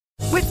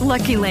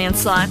Lucky Land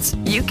Slots,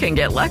 you can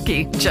get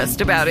lucky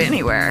just about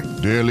anywhere.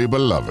 Dearly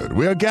beloved,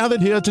 we are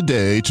gathered here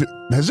today to...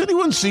 Has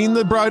anyone seen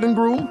the bride and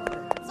groom?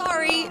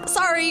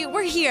 Sorry,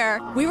 we're here.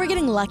 We were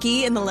getting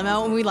lucky in the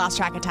limo and we lost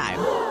track of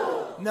time.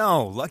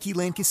 No, Lucky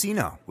Land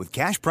Casino, with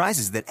cash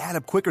prizes that add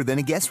up quicker than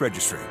a guest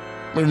registry.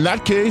 In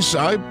that case,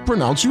 I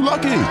pronounce you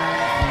lucky.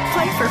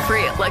 Play for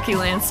free at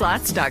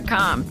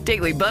LuckyLandSlots.com.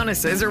 Daily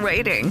bonuses are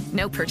waiting.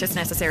 No purchase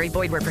necessary.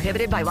 Void where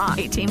prohibited by law.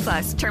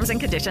 18+. Terms and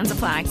conditions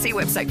apply. See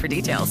website for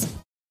details.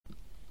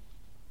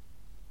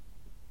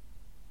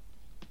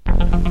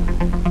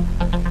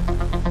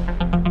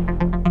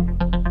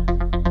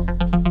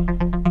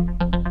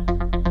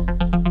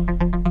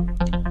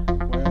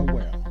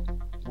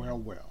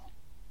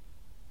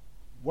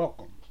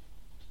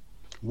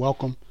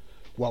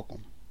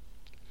 Welcome.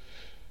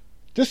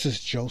 This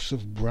is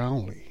Joseph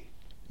Brownlee,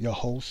 your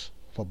host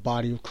for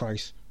Body of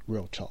Christ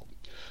Real Talk.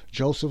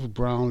 Joseph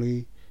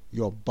Brownlee,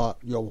 your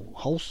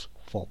host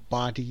for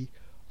Body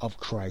of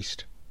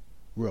Christ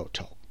Real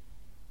Talk.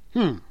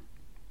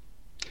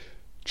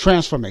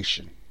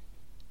 Transformation.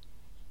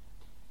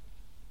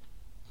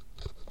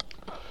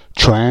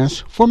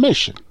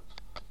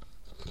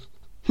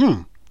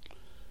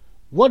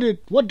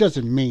 What does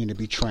it mean to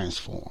be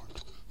transformed?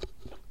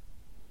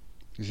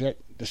 Is that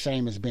the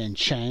same as being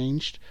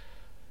changed?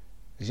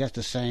 Is that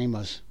the same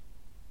as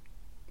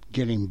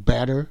getting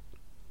better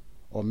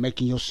or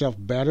making yourself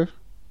better?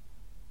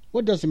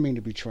 What does it mean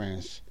to be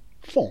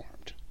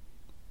transformed?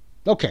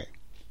 Okay.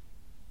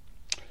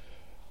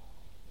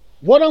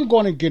 What I'm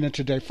going to get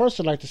into today, first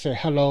I'd like to say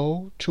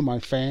hello to my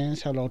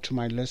fans, hello to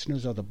my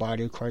listeners of the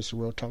Body of Christ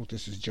Real Talk.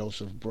 This is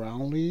Joseph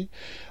Brownlee.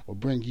 We'll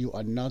bring you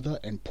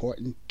another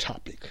important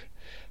topic.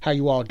 How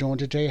you all doing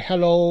today?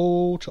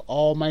 Hello to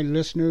all my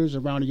listeners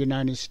around the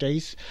United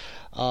States.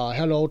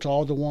 Hello to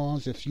all the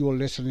ones, if you are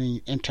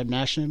listening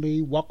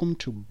internationally. Welcome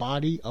to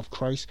Body of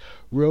Christ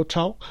Real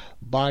Talk.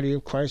 Body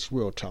of Christ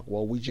Real Talk.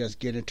 Well, we just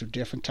get into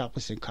different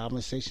topics and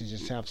conversations,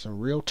 just have some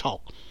real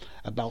talk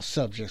about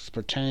subjects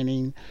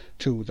pertaining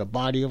to the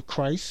body of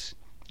Christ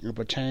and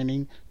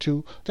pertaining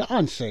to the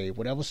unsaved.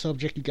 Whatever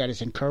subject you got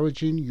is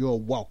encouraging, you're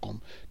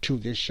welcome to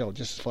this show.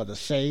 This is for the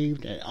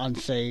saved and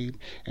unsaved,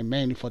 and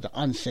mainly for the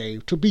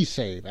unsaved to be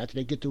saved. After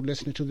they get through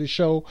listening to this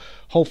show,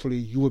 hopefully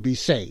you will be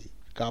saved.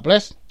 God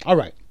bless. All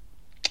right.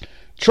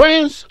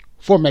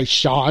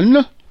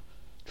 Transformation.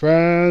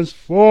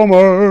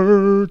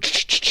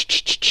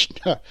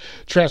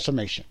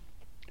 Transformation.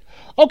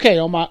 Okay,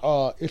 on my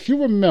if you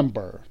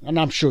remember, and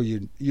I'm sure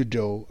you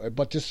do,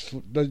 but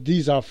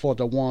these are for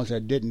the ones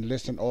that didn't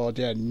listen or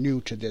they're new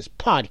to this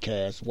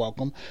podcast.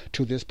 Welcome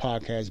to this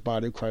podcast,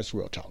 Body of Christ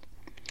Real Talk.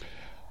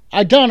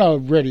 I done a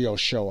radio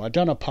show. I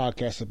done a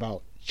podcast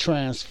about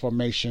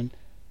transformation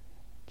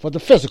for the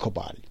physical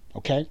body.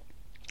 Okay,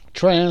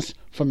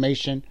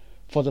 transformation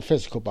for the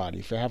physical body.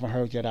 If you haven't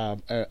heard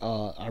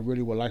that, I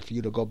really would like for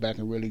you to go back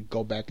and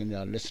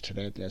listen to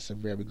that. That's a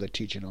very good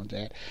teaching on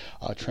that.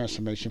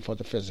 Transformation for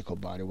the physical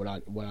body. When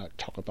I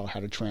talk about how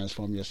to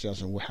transform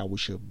yourselves and how we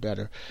should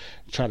better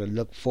try to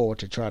look forward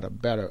to try to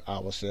better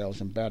ourselves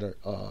and better,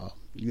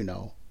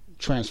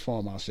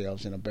 transform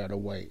ourselves in a better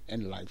way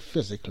in life,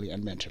 physically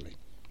and mentally.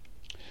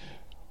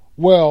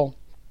 Well,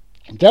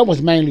 that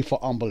was mainly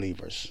for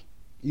unbelievers.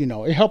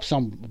 It helps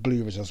some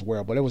believers as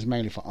well, but it was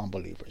mainly for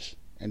unbelievers.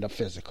 And the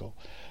physical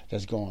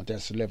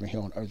that's living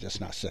here on earth that's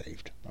not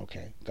saved.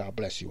 Okay, God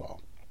bless you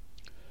all.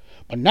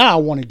 But now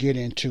I want to get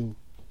into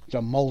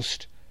the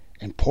most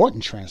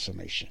important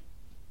transformation.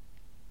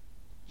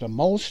 The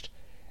most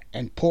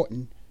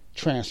important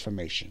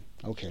transformation.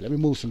 Okay, let me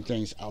move some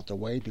things out the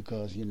way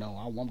because,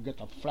 I want to get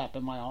the flap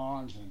in my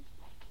arms and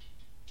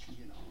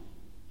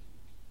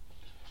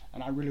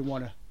I really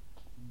want to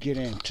get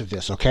into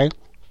this, okay?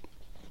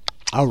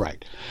 All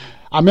right.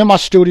 I'm in my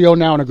studio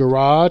now in the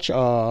garage.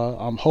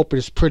 I'm hoping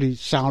it's pretty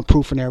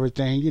soundproof and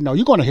everything.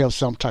 You're going to hear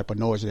some type of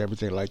noise and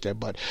everything like that.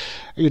 But,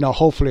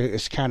 hopefully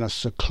it's kind of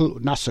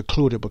not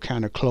secluded, but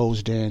kind of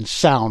closed in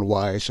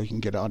sound-wise so you can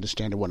get an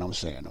understanding of what I'm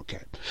saying.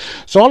 Okay.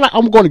 So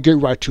I'm going to get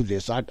right to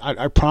this.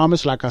 I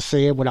promise, like I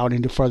said, without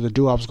any further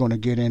ado, I was going to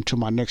get into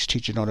my next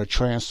teaching on the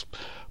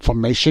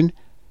transformation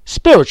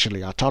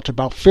spiritually. I talked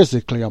about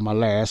physically on my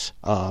last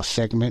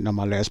segment, on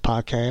my last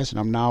podcast, and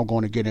I'm now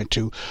going to get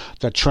into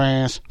the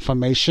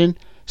transformation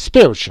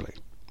spiritually.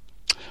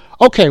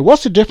 Okay,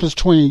 what's the difference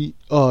between,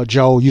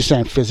 Joe, you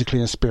saying physically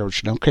and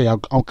spiritually? Okay,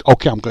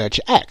 I'm glad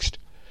you asked.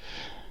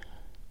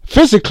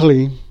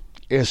 Physically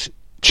is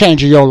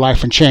changing your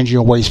life and changing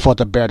your ways for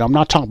the better. I'm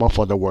not talking about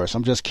for the worse.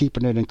 I'm just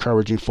keeping it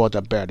encouraging for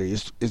the better.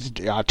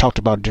 I talked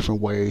about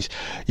different ways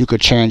you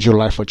could change your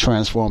life or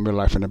transform your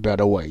life in a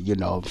better way,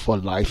 for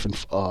life and,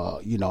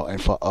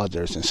 and for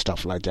others and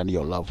stuff like that, and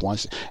your loved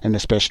ones, and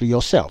especially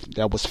yourself.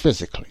 That was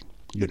physically,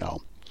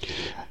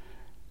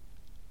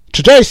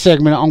 Today's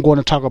segment, I'm going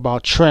to talk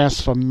about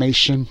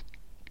transformation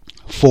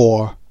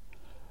for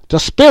the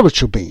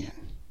spiritual being.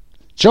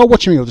 Joe,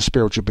 what you mean with the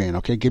spiritual being?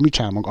 Okay, give me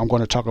time. I'm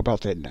going to talk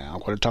about that now. I'm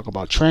going to talk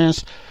about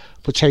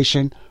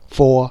transportation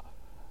for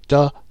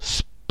the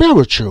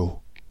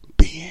spiritual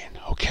being.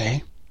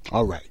 Okay?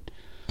 All right.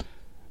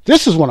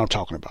 This is what I'm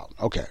talking about.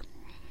 Okay.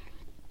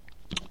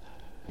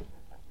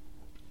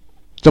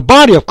 The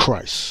body of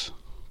Christ.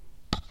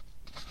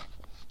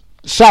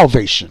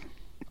 Salvation.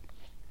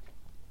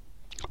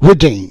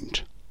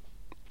 Redeemed.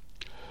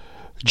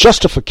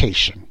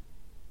 Justification.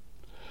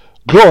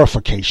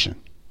 Glorification.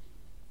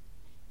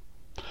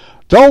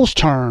 Those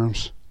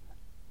terms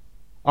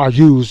are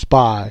used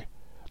by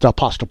the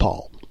Apostle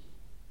Paul.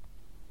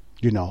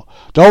 You know,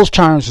 those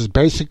terms is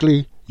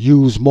basically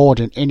used more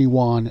than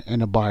anyone in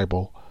the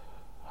Bible.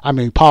 I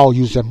mean, Paul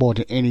used them more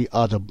than any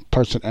other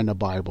person in the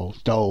Bible.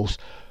 Those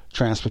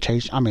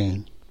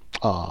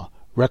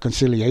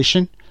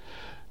reconciliation,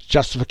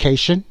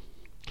 justification,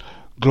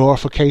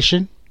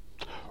 glorification,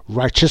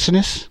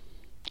 righteousness,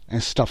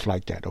 and stuff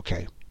like that.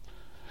 Okay.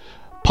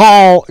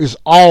 Paul is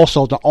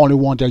also the only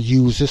one that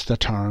uses the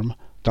term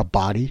the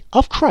body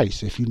of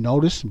Christ. If you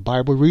notice,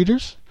 Bible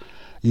readers,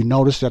 you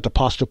notice that the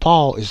Apostle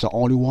Paul is the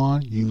only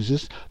one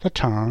uses the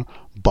term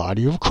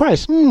body of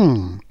Christ.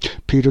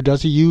 Peter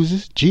doesn't use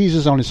it.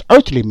 Jesus on his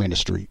earthly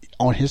ministry,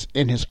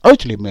 in his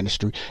earthly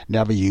ministry,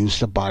 never used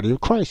the body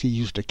of Christ. He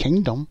used the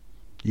kingdom,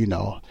 you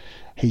know.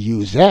 He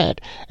used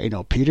that. You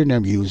know, Peter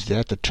never used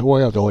that. The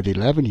 12 or the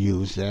 11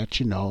 used that.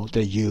 You know,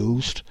 they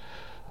used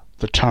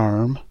the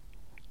term,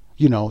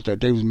 you know,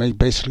 that they was made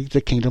basically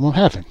the kingdom of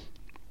heaven.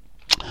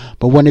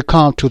 But when it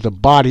comes to the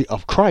body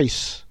of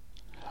Christ,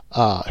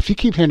 if you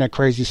keep hearing that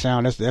crazy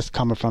sound, that's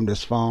coming from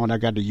this phone. I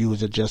got to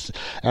use it just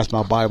as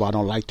my Bible. I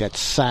don't like that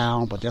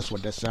sound, but that's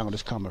what that sound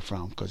is coming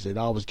from, because it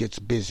always gets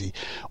busy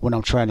when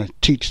I'm trying to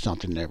teach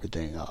something and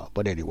everything.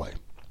 But anyway.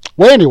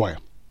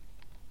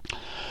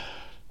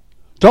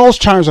 Those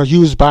terms are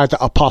used by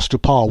the Apostle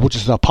Paul, which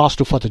is the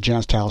apostle for the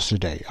Gentiles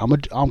today.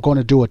 I'm going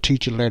to do a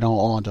teaching later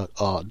on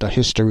the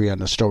history and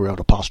the story of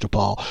the Apostle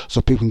Paul,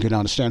 so people can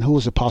understand who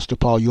is Apostle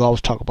Paul. You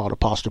always talk about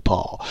Apostle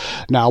Paul.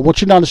 Now,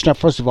 what you need to understand,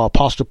 first of all,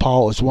 Apostle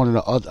Paul is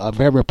a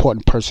very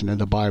important person in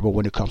the Bible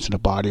when it comes to the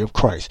body of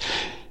Christ.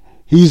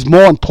 He's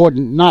more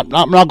important, I'm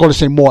not going to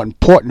say more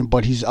important,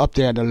 but he's up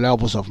there at the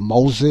levels of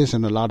Moses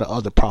and a lot of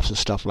other prophets and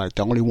stuff like that.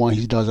 The only one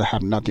he doesn't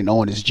have nothing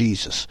on is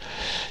Jesus.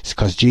 It's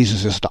because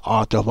Jesus is the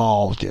author of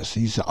all this.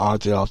 He's the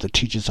author of the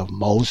teachings of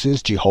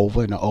Moses,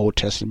 Jehovah in the Old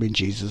Testament,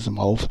 Jesus and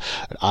Moses,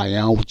 I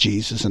am with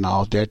Jesus and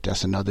all that.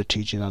 That's another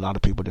teaching. A lot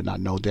of people did not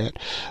know that.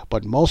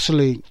 But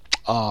mostly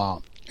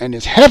in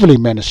his heavenly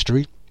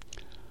ministry,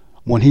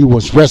 when he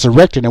was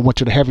resurrected and went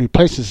to the heavenly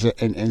places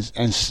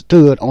and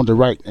stood on the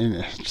right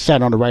and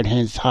sat on the right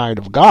hand side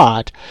of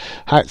God,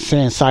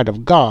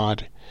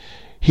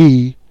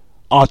 he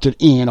ushered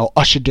in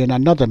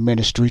another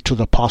ministry to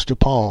the Apostle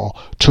Paul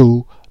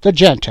to the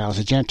Gentiles.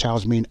 The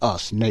Gentiles mean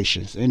us,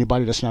 nations.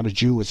 Anybody that's not a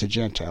Jew is a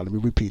Gentile. Let me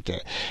repeat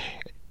that.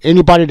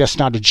 Anybody that's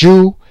not a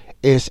Jew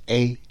is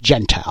a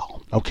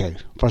Gentile. Okay,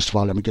 first of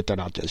all, let me get that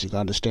out there so you can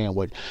understand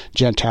what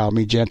Gentile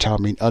mean. Gentile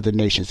mean other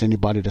nations.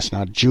 Anybody that's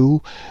not a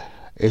Jew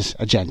is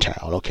a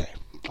Gentile. Okay.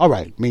 All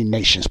right. Mean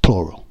nations,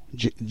 plural.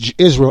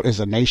 Israel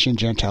is a nation.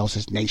 Gentiles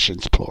is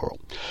nations, plural.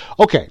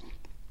 Okay.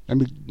 Let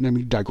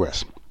me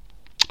digress.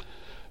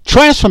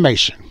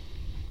 Transformation.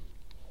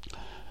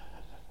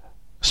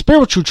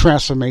 Spiritual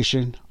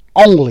transformation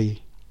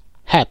only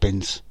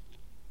happens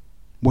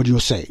when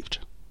you're saved.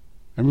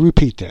 Let me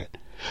repeat that.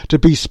 To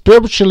be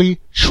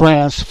spiritually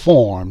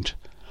transformed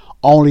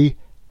only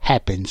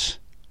happens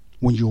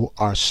when you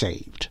are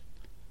saved.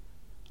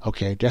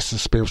 Okay, that's a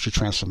spiritual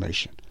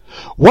transformation.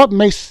 What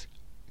makes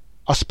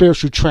a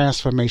spiritual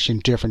transformation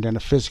different than a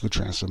physical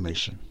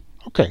transformation?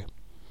 Okay.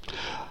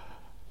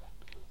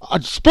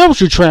 A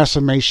spiritual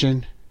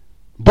transformation,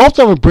 both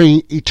of them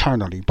bring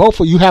eternity.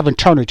 You have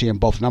eternity in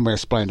both. And I'm going to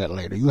explain that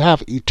later. You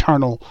have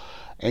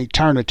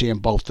eternity in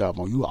both of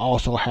them. You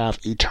also have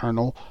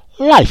eternal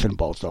life in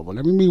both of them.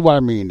 Let me mean what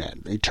I mean that.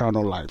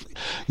 Eternal life.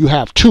 You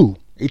have two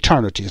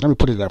eternities. Let me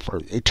put it that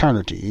first.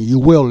 Eternity. And you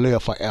will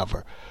live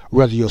forever,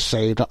 whether you're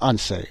saved or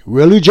unsaved.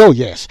 Really, Joe?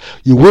 Yes.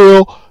 You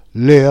will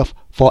live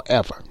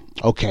forever.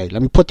 Okay,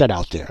 let me put that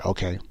out there.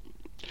 Okay.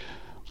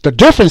 The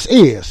difference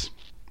is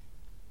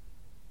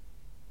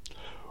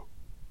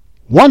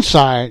one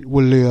side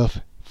will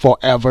live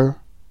forever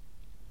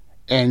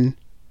in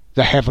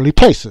the heavenly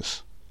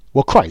places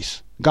with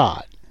Christ,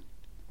 God,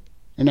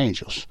 and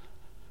angels.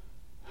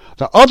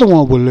 The other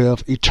one will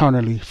live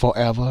eternally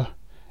forever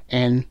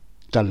in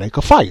the lake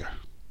of fire.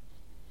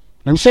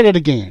 Let me say that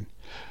again.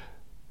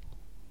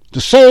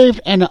 The saved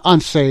and the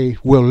unsaved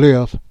will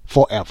live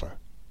forever.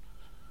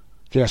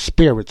 Their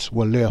spirits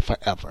will live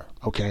forever.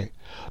 Okay?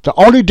 The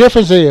only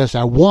difference is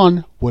that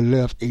one will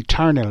live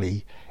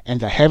eternally in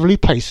the heavenly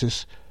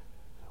places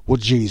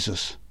with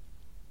Jesus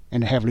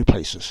in the heavenly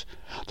places.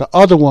 The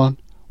other one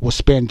will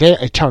spend their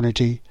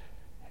eternity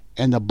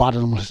in the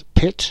bottomless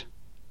pit,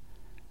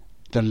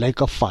 the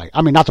lake of fire.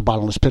 I mean, not the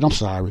bottomless pit, I'm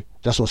sorry.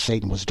 That's what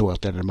Satan was doing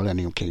there in the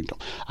millennium kingdom.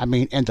 I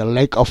mean, in the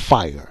lake of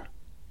fire.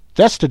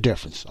 That's the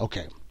difference.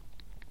 Okay.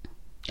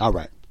 All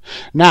right.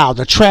 Now,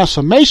 the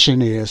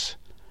transformation is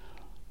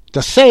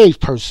the saved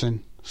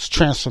person's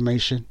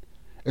transformation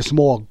is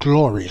more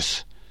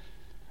glorious,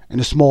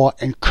 and it's more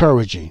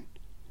encouraging,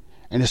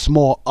 and it's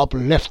more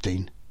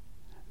uplifting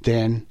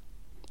than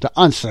the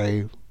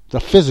unsaved, the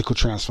physical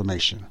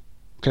transformation.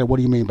 Okay, what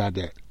do you mean by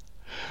that?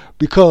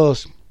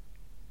 Because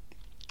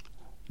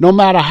no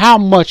matter how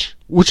much,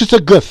 which is a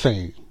good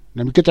thing,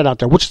 let me get that out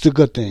there, which is a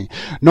good thing.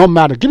 No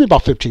matter, give me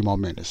about 15 more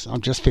minutes.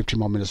 I'm just 15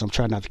 more minutes. I'm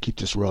trying not to keep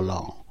this real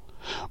long.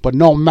 But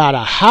no matter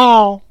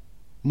how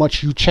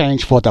much you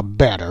change for the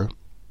better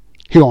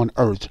here on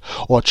earth,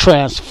 or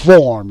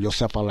transform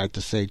yourself, I like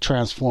to say.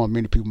 Transform,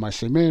 many people might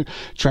say, man,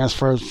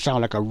 transfer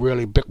sound like a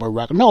really big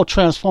miracle. No,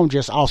 transform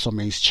just also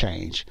means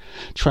change.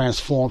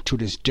 Transform to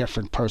this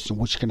different person,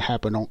 which can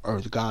happen on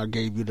earth. God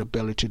gave you the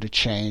ability to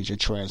change and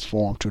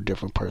transform to a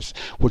different person,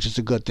 which is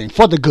a good thing.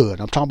 For the good.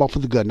 I'm talking about for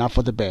the good, not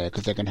for the bad,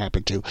 because that can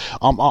happen too.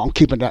 I'm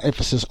keeping that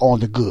emphasis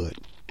on the good.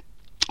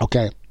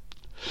 Okay?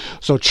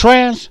 So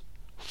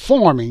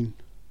transforming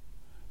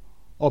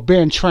or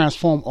being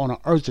transformed on an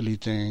earthly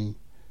thing,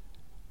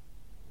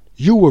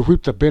 you will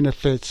reap the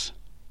benefits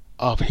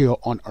of here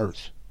on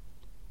earth.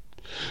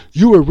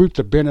 You will reap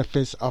the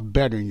benefits of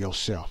bettering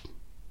yourself.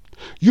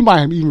 You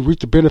might even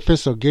reap the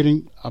benefits of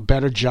getting a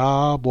better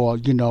job, or,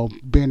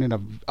 being in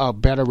a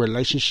better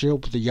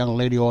relationship with a young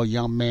lady or a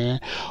young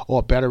man, or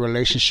a better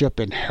relationship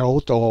in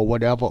health or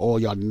whatever, or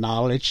your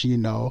knowledge,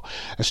 and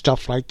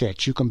stuff like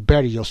that. You can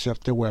better yourself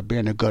through where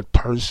being a good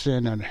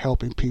person and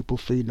helping people,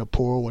 feeding the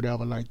poor,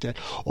 whatever like that.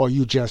 Or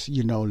you just,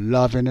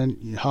 loving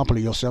and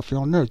humbling yourself here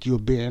on earth. You're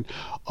being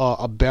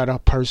a better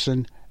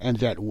person in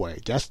that way.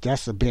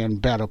 That's a being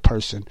better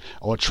person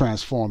or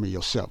transforming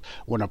yourself.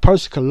 When a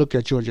person can look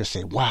at you and just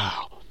say,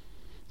 wow,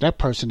 that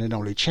person didn't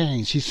only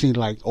change, he seemed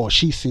like, or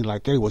she seemed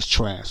like they was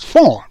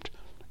transformed.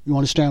 You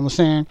understand what I'm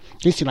saying?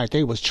 They seemed like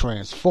they was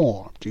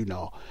transformed,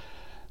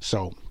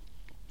 So,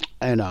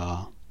 and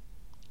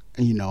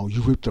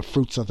you reap the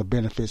fruits of the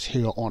benefits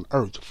here on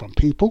earth from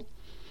people,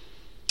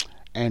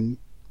 and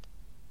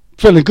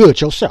feeling good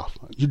yourself.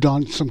 You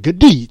done some good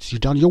deeds. You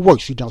done your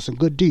works. You done some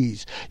good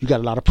deeds. You got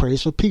a lot of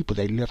praise for people.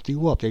 They lift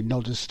you up. They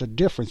notice the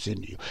difference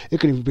in you. It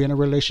could even be in a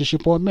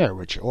relationship or a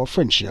marriage or a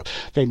friendship.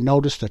 They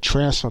notice the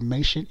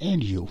transformation in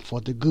you for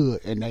the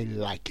good, and they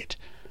like it.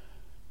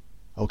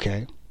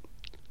 Okay?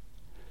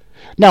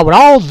 Now, with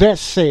all that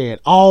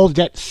said, all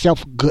that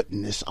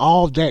self-goodness,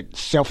 all that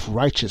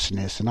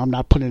self-righteousness, and I'm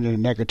not putting in a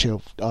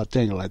negative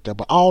thing like that,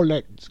 but all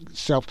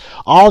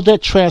that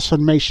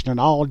transformation and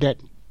all that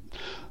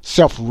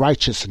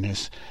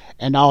self-righteousness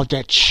and all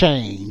that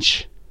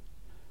change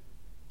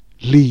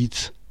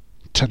leads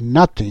to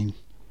nothing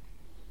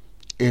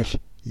if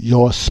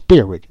your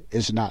spirit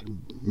is not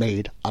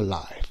made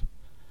alive.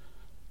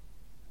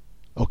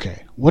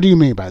 Okay, what do you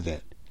mean by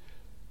that?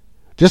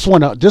 This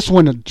when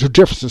the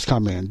differences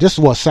come in. This is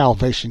where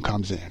salvation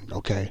comes in,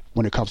 okay,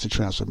 when it comes to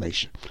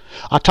transformation.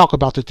 I talk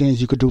about the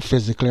things you could do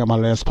physically on my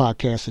last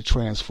podcast to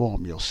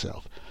transform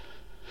yourself.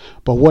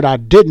 But what I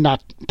did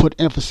not put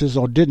emphasis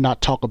or did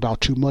not talk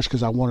about too much,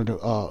 because I wanted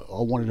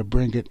to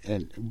bring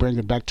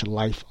it back to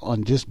life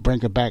on this,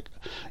 bring it back,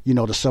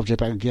 the subject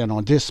back again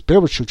on this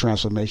spiritual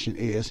transformation,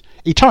 is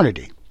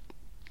eternity.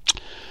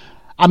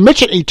 I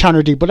mentioned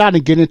eternity, but I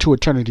didn't get into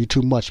eternity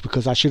too much,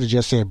 because I should have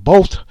just said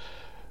both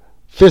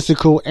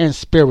physical and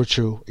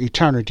spiritual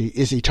eternity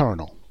is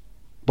eternal.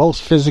 Both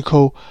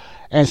physical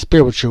and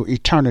spiritual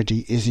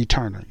eternity is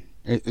eternal.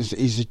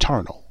 Is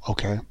eternal.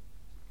 Okay.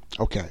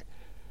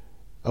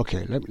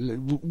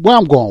 Where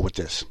I'm going with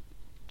this.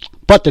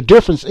 But the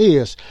difference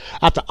is,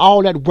 after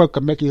all that work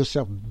of making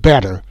yourself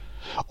better,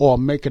 or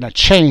making a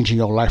change in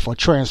your life, or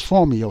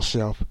transforming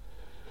yourself,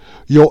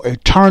 your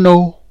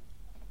eternal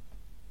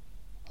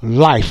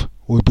life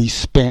will be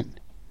spent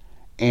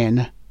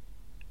in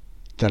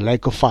the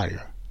lake of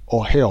fire,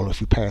 or hell if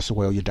you pass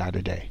away or you die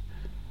today.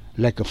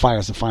 Lake of fire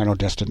is the final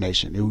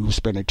destination. You will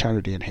spend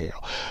eternity in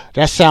hell.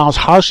 That sounds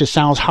harsh. It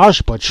sounds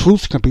harsh, but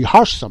truth can be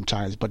harsh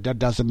sometimes, but that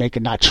doesn't make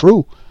it not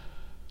true.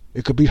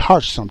 It could be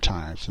harsh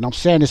sometimes. And I'm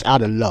saying this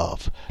out of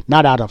love,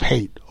 not out of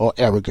hate or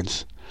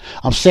arrogance.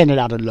 I'm saying it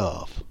out of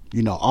love.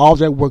 All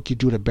that work you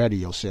do to better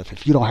yourself.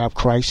 If you don't have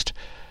Christ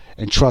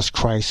and trust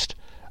Christ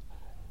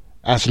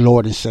as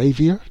Lord and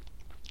Savior,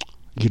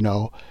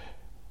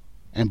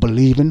 and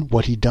believe in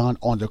what he done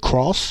on the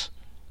cross,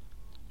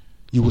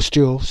 you will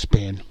still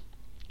spend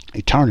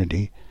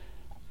eternity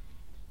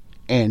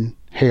in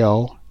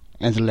hell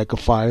and the lake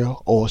of fire,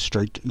 or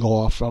straight go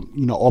off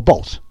from, or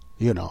both,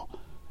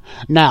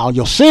 Now,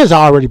 your sins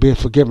are already being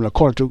forgiven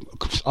according to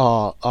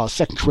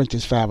 2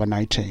 Corinthians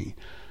 5:19.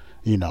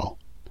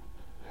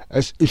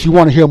 If you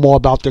want to hear more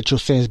about that, your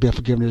sins being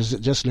forgiven,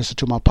 just listen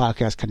to my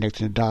podcast,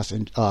 Connecting the Dots,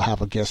 and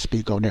have a guest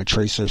speak on there,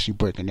 Trey Cersei,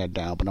 breaking that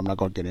down. But I'm not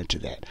going to get into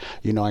that.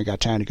 I ain't got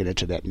time to get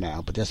into that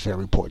now, but that's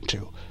very important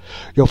too.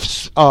 Your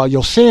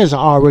sins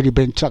are already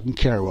been taken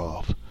care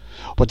of.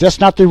 But that's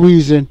not the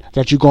reason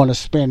that you're going to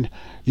spend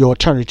your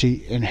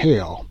eternity in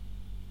hell.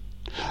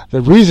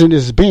 The reason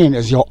is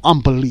your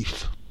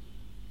unbelief.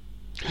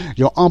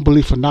 Your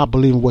unbelief for not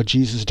believing what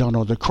Jesus done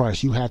on the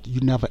cross. You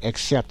never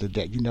accepted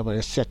that. You never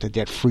accepted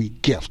that free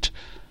gift.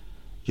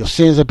 Your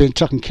sins have been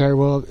taken care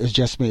of. It's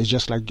just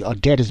like a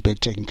debt has been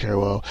taken care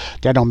of.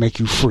 That don't make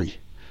you free.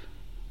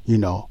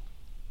 Your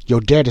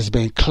debt has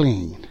been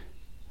clean.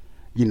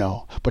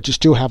 but you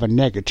still have a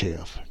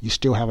negative. You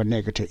still have a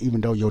negative,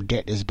 even though your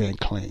debt has been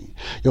clean.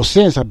 Your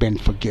sins have been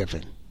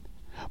forgiven,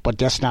 but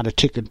that's not a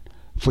ticket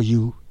for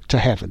you to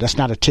heaven. That's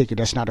not a ticket.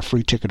 That's not a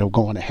free ticket of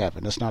going to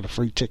heaven. That's not a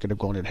free ticket of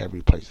going to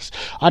heavenly places.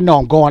 I know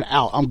I'm going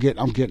out.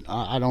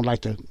 I don't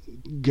like to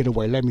get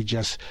away. Let me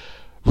just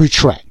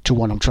retract to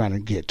what I'm trying to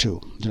get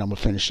to. Then I'm going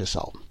to finish this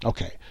off.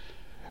 Okay.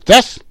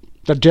 That's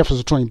the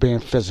difference between being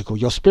physical.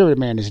 Your spirit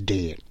man is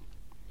dead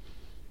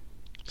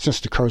since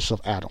the curse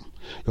of Adam.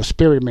 Your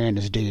spirit man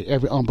is dead.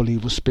 Every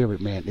unbeliever spirit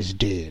man is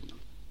dead.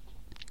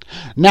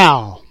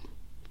 Now,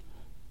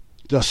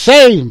 the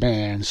saved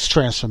man's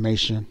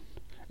transformation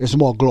is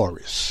more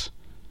glorious.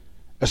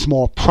 It's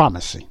more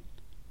promising.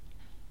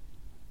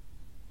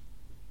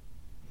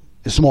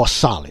 It's more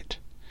solid.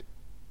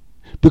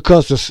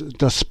 Because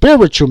the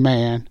spiritual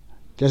man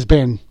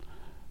became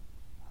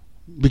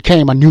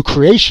a new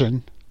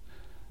creation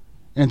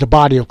in the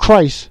body of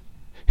Christ,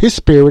 his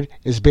spirit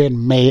is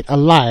being made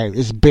alive.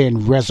 It's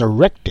been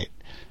resurrected.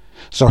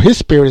 So his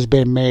spirit is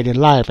being made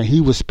alive, and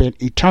he will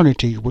spend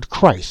eternity with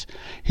Christ.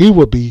 He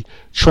will be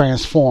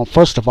transformed,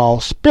 first of all,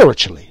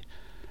 spiritually.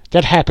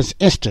 That happens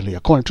instantly.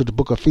 According to the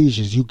book of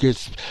Ephesians,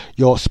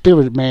 your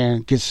spirit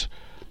man gets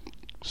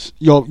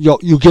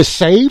you get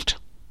saved.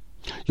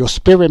 Your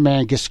spirit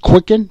man gets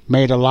quickened,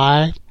 made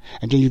alive,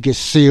 and then you get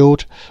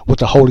sealed with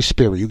the Holy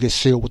Spirit. You get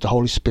sealed with the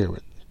Holy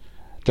Spirit.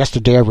 That's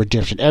the day of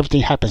redemption.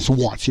 Everything happens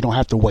once. You don't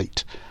have to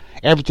wait.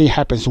 Everything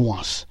happens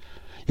once.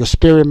 Your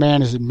spirit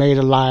man is made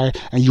alive,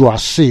 and you are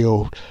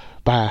sealed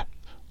with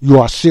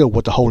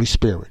the Holy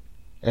Spirit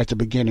at the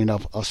beginning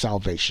of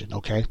salvation.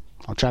 Okay?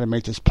 I'm trying to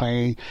make this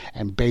plain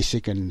and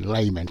basic and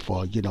layman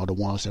for, the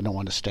ones that don't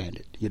understand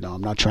it.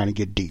 I'm not trying to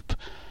get deep.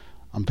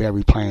 I'm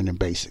very plain and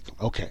basic.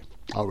 Okay.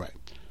 All right.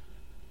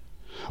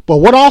 But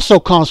what also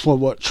comes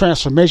from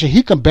transformation,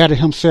 he can better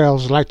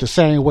himself like the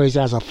same ways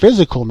as a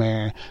physical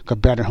man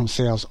could better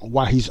himself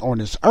while he's on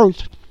this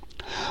earth.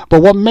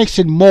 But what makes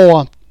it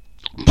more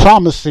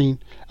promising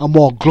and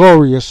more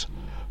glorious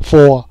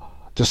for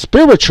the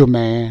spiritual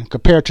man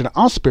compared to the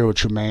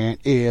unspiritual man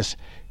is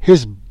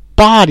his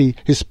body,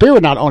 his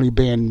spirit not only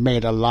being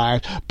made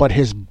alive, but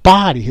his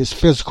body, his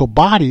physical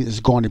body is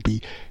going to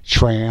be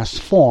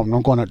transformed.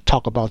 I'm going to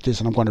talk about this,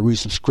 and I'm going to read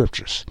some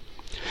scriptures.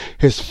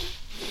 His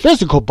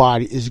physical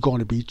body is going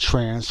to be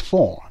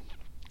transformed.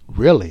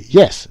 Really?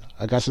 Yes.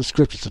 I got some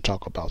scriptures to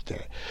talk about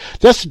that.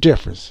 That's the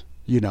difference.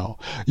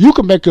 You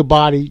can make your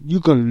body,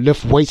 you can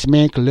lift weights,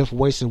 men can lift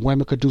weights, and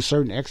women could do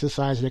certain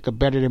exercises, they could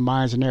better their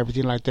minds and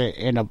everything like that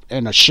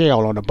in a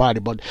shell on the body.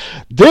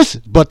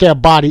 But their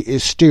body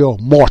is still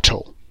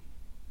mortal.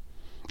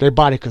 Their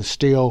body can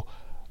still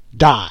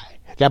die.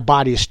 That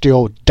body is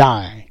still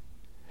dying.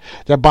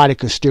 That body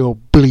can still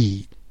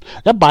bleed.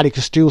 That body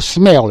can still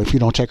smell if you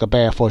don't take a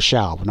bath or a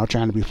shower. I'm not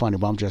trying to be funny,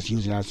 but I'm just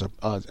using it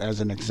as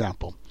an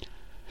example.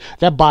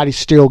 That body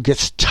still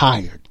gets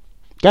tired.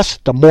 That's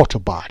the mortal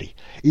body.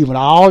 Even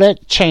all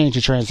that change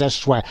and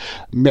transition.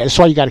 That's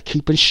why you got to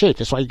keep in shape.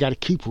 That's why you got to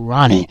keep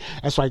running.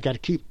 That's why you got to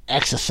keep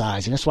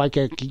exercising. That's why you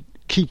got to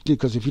keep,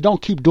 because if you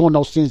don't keep doing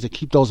those things to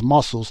keep those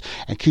muscles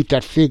and keep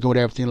that figure and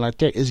everything like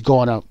that, it's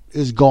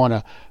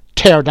gonna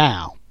tear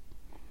down.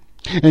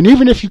 And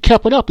even if you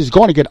kept it up, it's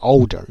going to get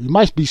older. You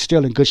might be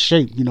still in good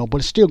shape, but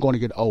it's still going to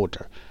get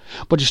older.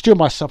 But you still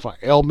might suffer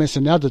ailments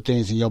and other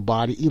things in your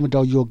body, even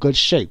though you're in good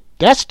shape.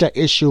 That's the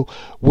issue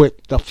with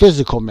the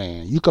physical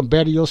man. You can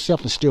better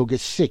yourself and still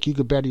get sick. You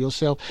can better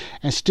yourself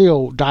and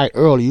still die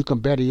early. You can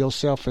better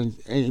yourself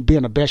and be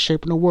in the best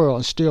shape in the world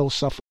and still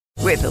suffer.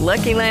 With the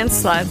Lucky Land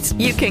Slots,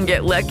 you can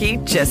get lucky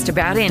just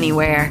about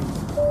anywhere.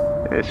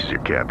 This is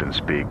your captain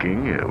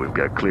speaking. We've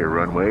got clear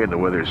runway and the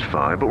weather's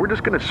fine, but we're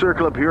just going to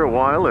circle up here a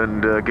while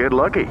and get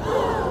lucky.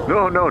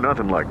 No,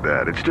 nothing like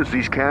that. It's just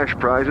these cash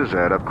prizes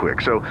add up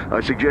quick. So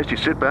I suggest you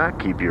sit back,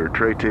 keep your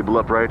tray table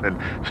upright, and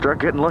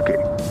start getting lucky.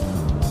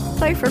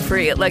 Play for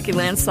free at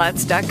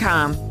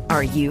LuckyLandSlots.com.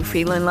 Are you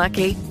feeling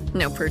lucky?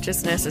 No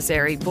purchase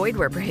necessary. Void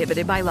where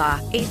prohibited by law.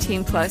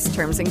 18+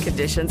 terms and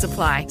conditions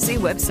apply. See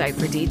website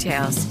for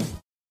details.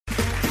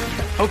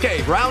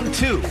 Okay, round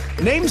two.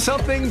 Name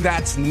something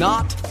that's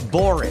not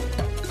boring.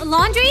 A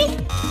laundry?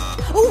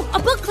 Ooh, a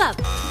book club.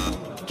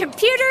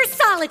 Computer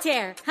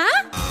solitaire,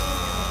 huh?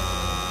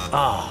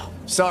 Ah,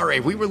 sorry,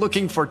 we were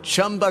looking for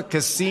Chumba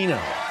Casino.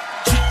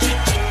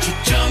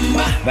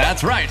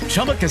 That's right,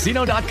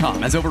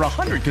 ChumbaCasino.com has over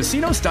 100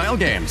 casino-style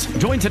games.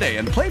 Join today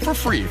and play for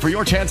free for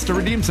your chance to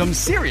redeem some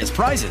serious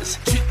prizes.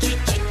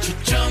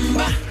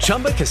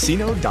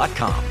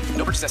 ChumbaCasino.com.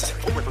 No purchase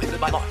necessary. Void where prohibited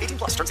by law.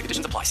 18+ terms and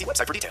conditions apply. See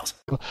website for details.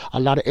 A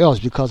lot of else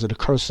because of the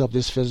curse of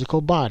this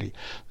physical body.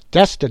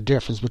 That's the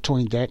difference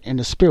between that and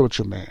the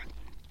spiritual man.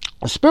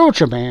 A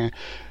spiritual man,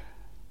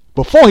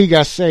 before he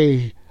got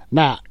saved,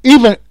 now,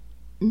 even,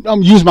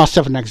 I'm using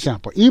myself as an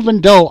example.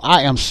 Even though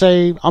I am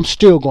saved, I'm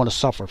still going to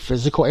suffer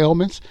physical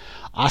ailments.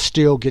 I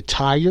still get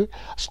tired.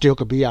 I still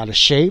could be out of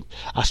shape.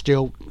 I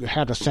still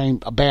have the same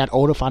bad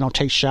odor if I don't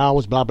take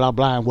showers, blah, blah,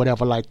 blah, and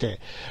whatever like that.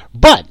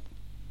 But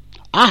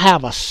I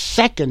have a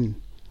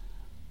second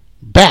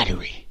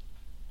battery.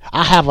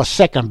 I have a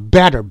second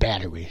better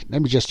battery.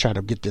 Let me just try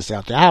to get this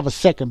out there. I have a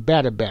second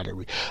better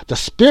battery. The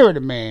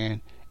spirit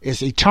man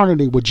is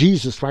eternity with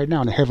Jesus right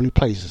now in the heavenly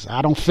places.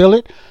 I don't feel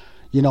it,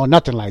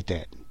 nothing like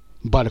that.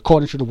 But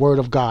according to the word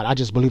of God, I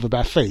just believe it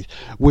by faith.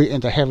 We're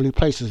in the heavenly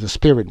places, the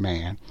spirit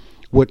man,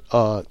 with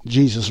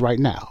Jesus right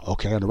now,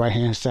 okay, on the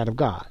right-hand side of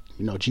God.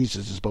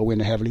 Jesus is, but we're in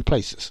the heavenly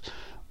places.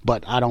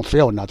 But I don't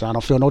feel nothing. I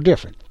don't feel no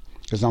different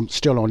because I'm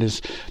still on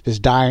this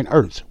dying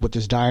earth with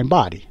this dying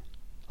body,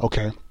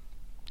 okay?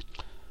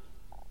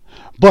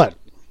 But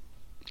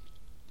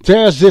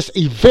there's this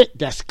event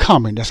that's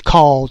coming that's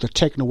called the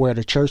taking away of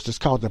the church. That's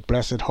called the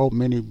blessed hope.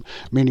 Many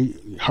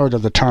heard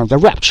of the term the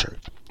rapture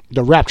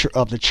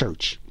of the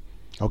church,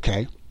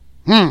 okay?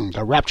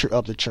 The rapture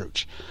of the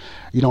church.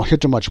 You don't hear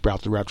too much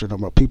about the rapture no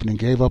more. People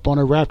gave up on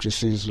the rapture, it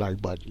seems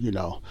like, but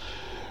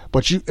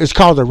it's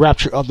called the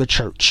rapture of the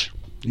church.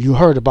 You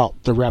heard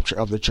about the rapture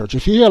of the church.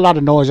 If you hear a lot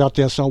of noise out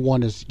there,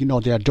 someone is,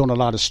 they're doing a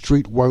lot of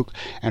street work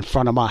in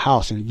front of my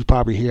house, and you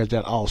probably hear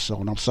that also,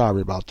 and I'm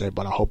sorry about that,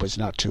 but I hope it's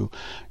not too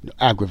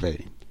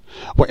aggravating.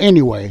 Well,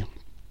 anyway,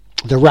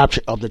 the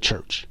rapture of the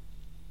church.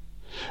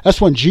 That's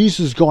when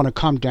Jesus is going to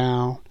come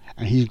down,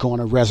 and he's going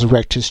to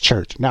resurrect his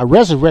church. Now,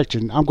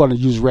 resurrection, I'm going to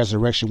use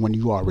resurrection when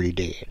you're already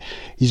dead.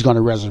 He's going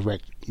to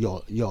resurrect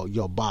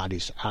your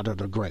bodies out of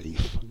the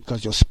grave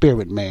because your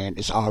spirit man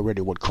is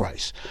already with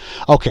Christ.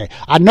 Okay,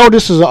 I know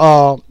this is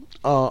a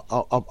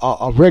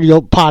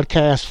radio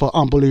podcast for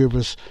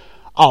unbelievers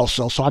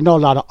also, so I know a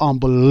lot of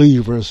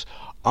unbelievers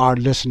are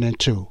listening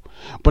too.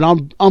 But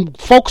I'm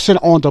focusing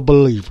on the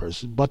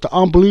believers. But the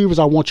unbelievers,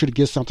 I want you to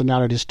get something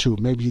out of this too.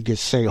 Maybe you get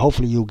saved.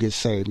 Hopefully you'll get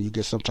saved and you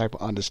get some type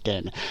of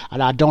understanding.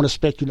 And I don't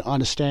expect you to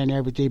understand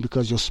everything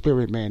because your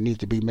spirit man needs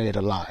to be made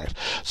alive.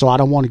 So I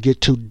don't want to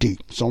get too deep.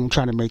 So I'm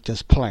trying to make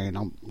this plain.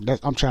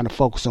 I'm trying to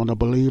focus on the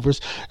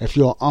believers. If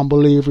you're an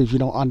unbeliever, if you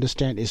don't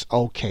understand, it's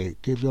okay.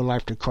 Give your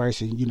life to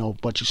Christ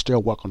and but you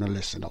still welcome to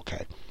listen,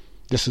 okay?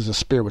 This is a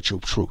spiritual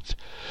truth.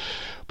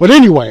 But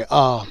anyway,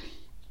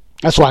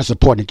 that's why it's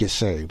important to get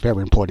saved.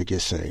 Very important to get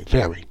saved.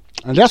 Very.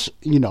 And that's,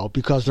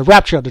 because the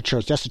rapture of the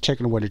church, that's the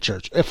taking away of the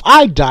church. If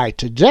I die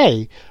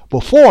today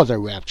before the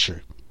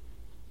rapture,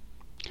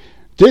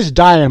 this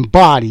dying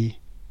body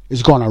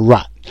is going to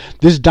rot.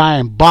 This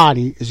dying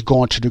body is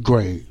going to the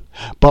grave.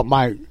 But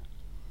my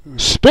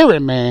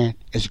spirit man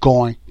is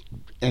going,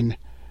 and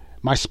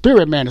my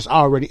spirit man is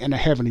already in the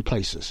heavenly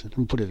places. Let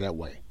me put it that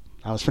way.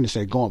 I was finna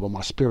say going, but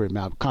my spirit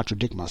man, I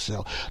contradict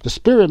myself. The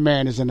spirit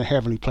man is in the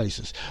heavenly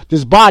places.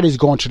 This body is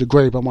going to the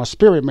grave, but my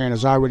spirit man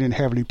is already in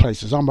heavenly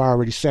places. I'm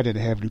already set in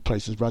the heavenly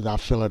places, whether I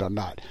feel it or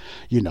not,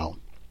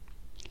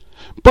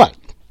 But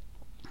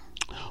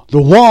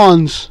the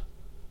ones,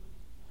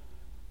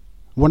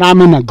 when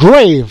I'm in the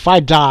grave, if I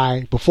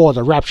die before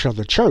the rapture of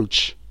the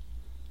church,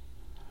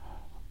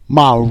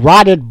 my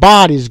rotted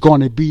body is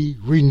going to be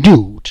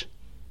renewed.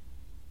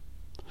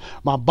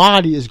 My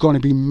body is going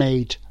to be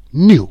made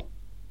new.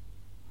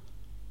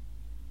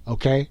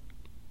 Okay?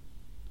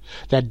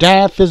 That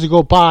dead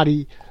physical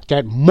body,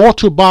 that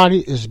mortal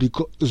body is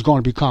going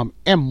to become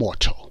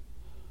immortal.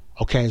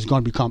 Okay? It's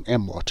going to become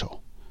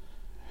immortal.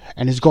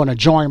 And it's going to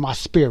join my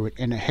spirit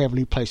in the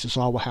heavenly places.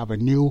 So I will have a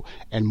new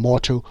and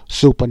mortal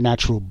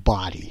supernatural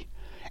body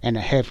in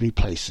the heavenly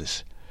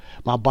places.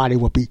 My body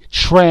will be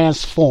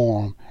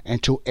transformed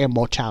into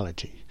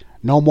immortality.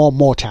 No more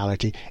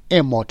mortality,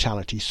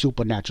 immortality,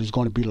 supernatural. It's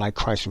going to be like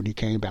Christ when he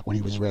came back, when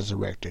he was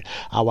resurrected.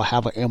 I will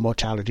have an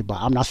immortality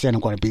body. I'm not saying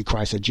I'm going to be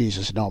Christ or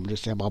Jesus. No, I'm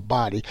just saying my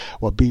body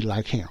will be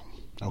like him.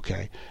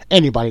 Okay?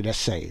 Anybody that's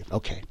saved.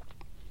 Okay.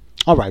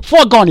 All right. Before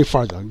I go any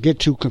further and get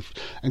too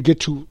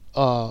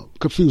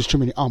confused too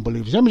many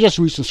unbelievers, let me just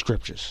read some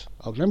scriptures.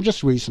 Okay, let me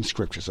just read some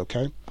scriptures,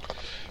 okay?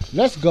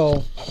 Let's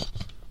go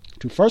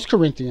to 1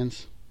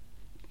 Corinthians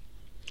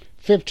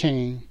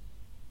 15.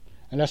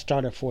 And let's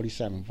start at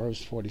 47,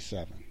 verse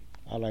 47.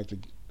 I like to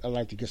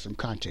get some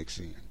context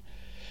in.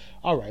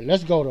 All right,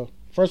 let's go to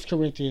 1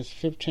 Corinthians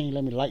 15.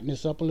 Let me lighten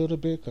this up a little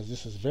bit because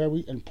this is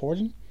very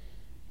important.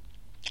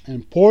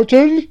 And I'm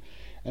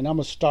going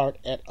to start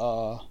at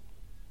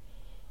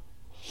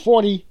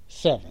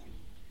 47.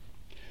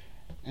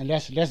 And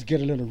let's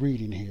get a little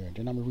reading here.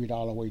 Then I'm going to read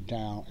all the way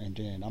down, and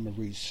then I'm going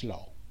to read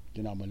slow.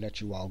 Then I'm going to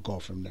let you all go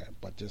from there.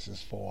 But this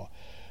is for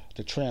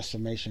the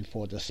transformation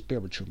for the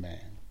spiritual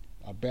man.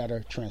 A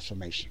better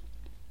transformation.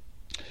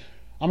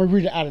 I'm going to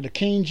read it out of the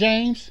King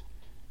James.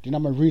 Then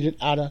I'm going to read it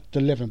out of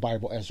the Living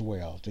Bible as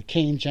well. The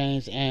King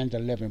James and the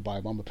Living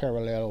Bible. I'm going to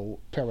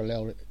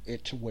parallel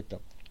it with the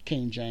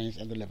King James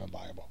and the Living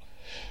Bible.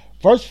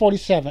 Verse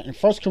 47 in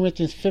 1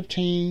 Corinthians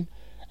 15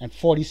 and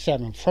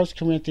 47. 1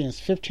 Corinthians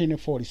 15 and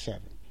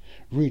 47.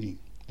 Reading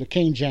the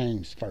King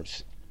James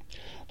first.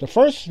 The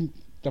first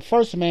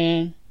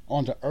man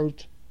on the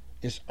earth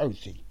is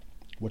earthy,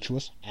 which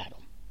was Adam.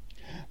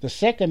 The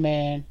second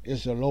man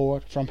is the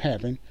Lord from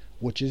heaven,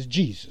 which is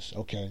Jesus.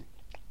 Okay.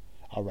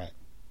 All right.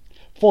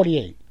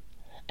 48.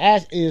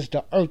 As is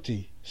the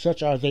earthy,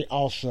 such are they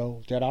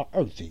also that are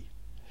earthy.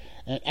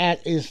 And as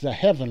is the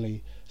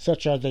heavenly,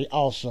 such are they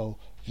also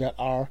that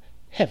are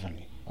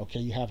heavenly. Okay,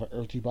 you have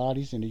earthly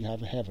bodies and then you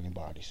have heavenly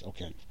bodies.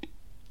 Okay.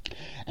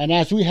 And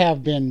as we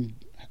have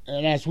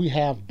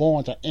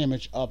borne the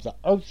image of the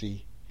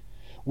earthly,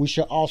 we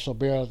shall also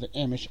bear the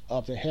image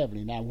of the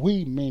heavenly. Now,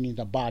 we, meaning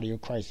the body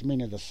of Christ,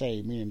 meaning the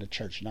saved, meaning the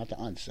church, not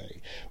the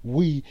unsaved.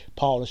 We,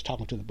 Paul is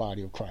talking to the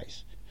body of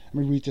Christ.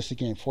 Let me read this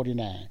again,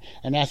 49.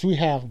 And as we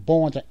have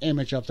borne the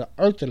image of the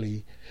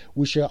earthly,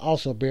 we shall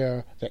also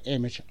bear the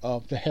image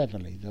of the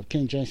heavenly. The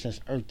King James says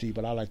earthly,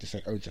 but I like to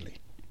say earthly.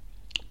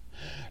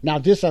 Now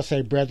this I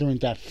say, brethren,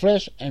 that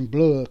flesh and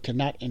blood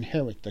cannot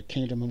inherit the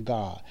kingdom of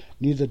God,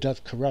 neither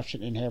doth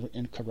corruption inherit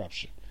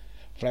incorruption.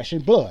 Flesh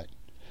and blood,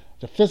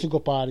 the physical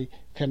body,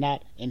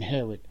 cannot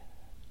inherit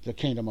the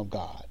kingdom of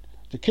God.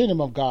 The kingdom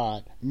of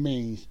God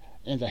means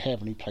in the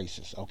heavenly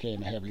places, okay, in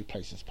the heavenly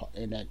places,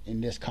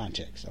 in this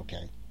context,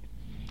 okay.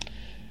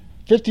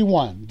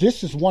 51.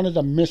 This is one of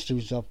the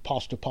mysteries of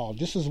Apostle Paul.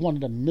 This is one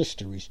of the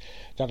mysteries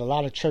that a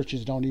lot of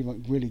churches don't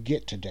even really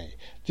get today.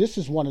 This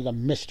is one of the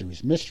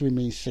mysteries. Mystery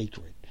means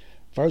secret.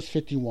 Verse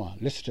 51.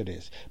 Listen to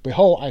this.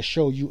 Behold, I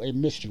show you a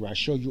mystery. I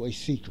show you a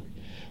secret.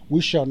 We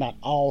shall not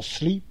all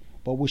sleep,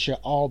 but we shall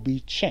all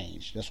be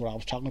changed. That's what I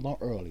was talking about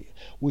earlier.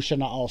 We shall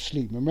not all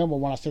sleep. Remember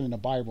when I said in the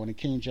Bible, in the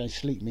King James,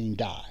 sleep means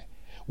die.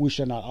 We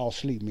shall not all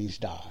sleep means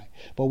die,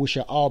 but we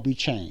shall all be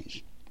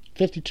changed.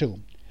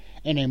 52.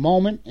 In a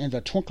moment, in the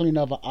twinkling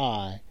of an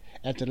eye,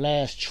 at the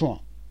last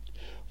trump.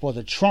 For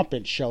the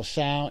trumpet shall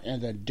sound,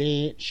 and the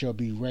dead shall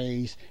be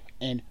raised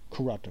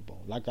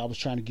incorruptible. Like I was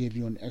trying to give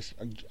you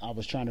I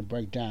was trying to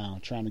break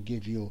down, trying to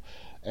give you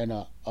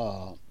an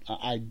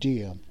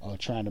idea, or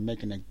trying to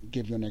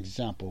give you an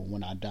example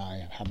when I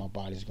die, how my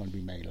body is going to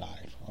be made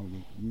live, or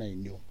made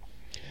new.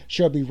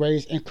 Shall be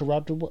raised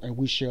incorruptible, and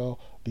we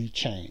shall be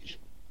changed.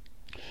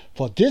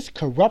 For this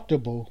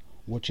corruptible,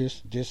 which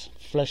is this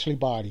fleshly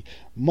body,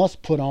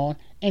 must put on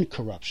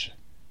incorruption.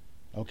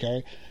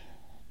 Okay?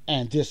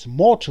 And this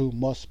mortal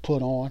must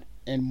put on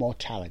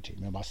immortality.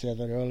 Remember I said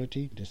that earlier?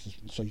 This is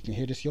so you can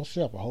hear this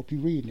yourself. I hope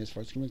you're reading this,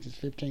 1 Corinthians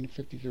 15 and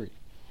 53.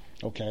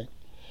 Okay?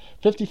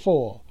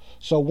 54.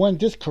 So when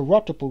this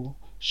corruptible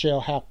shall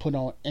have put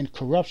on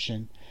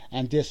incorruption,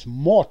 and this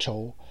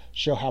mortal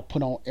shall have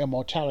put on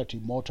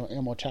immortality. Mortal and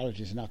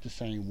immortality is not the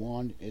same.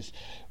 One is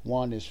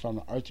from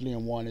the earthly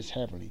and one is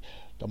heavenly.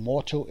 The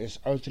mortal is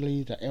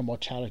earthly, the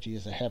immortality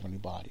is a heavenly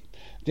body.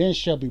 Then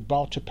shall be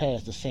brought to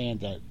pass the saying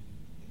that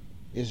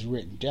is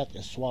written, death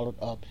is swallowed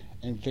up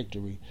in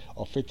victory.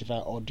 Or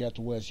 55, O death,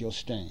 where's your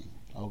sting?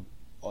 O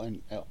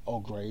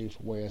grave,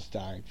 where's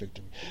thy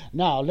victory?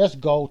 Now let's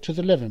go to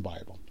the Living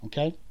Bible,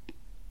 okay?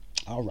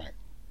 All right.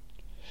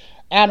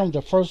 Adam,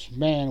 the first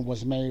man,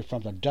 was made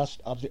from the dust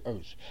of the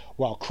earth,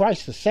 while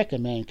Christ, the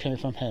second man, came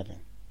from heaven.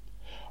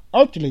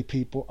 Earthly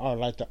people are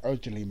like the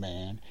earthly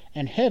man,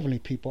 and heavenly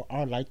people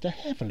are like the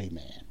heavenly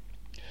man.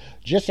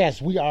 Just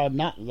as we are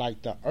now,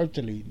 like the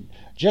earthly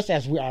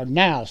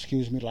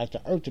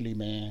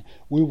man,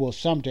 we will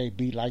someday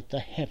be like the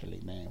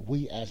heavenly man.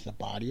 We as the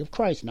body of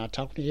Christ, not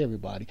talking to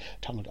everybody,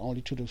 talking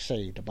only to the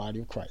saved, the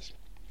body of Christ.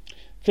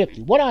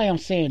 50. What I am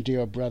saying,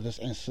 dear brothers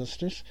and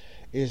sisters,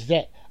 is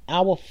that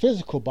our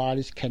physical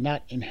bodies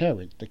cannot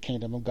inherit the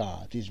kingdom of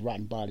God. These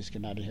rotten bodies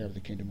cannot inherit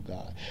the kingdom of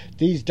God.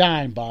 These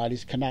dying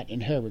bodies cannot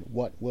inherit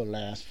what will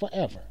last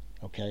forever.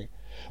 Okay?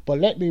 But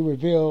let me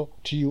reveal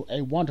to you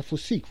a wonderful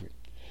secret.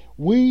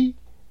 We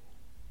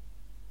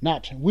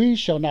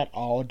shall not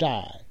all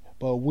die,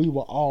 but we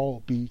will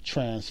all be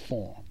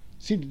transformed.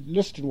 See,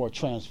 listen to the word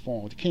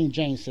transformed. The King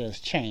James says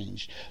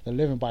change. The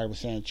Living Bible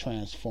saying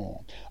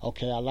transform.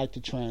 Okay, I like to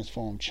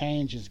transform.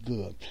 Change is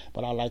good,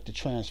 but I like to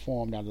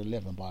transform out of the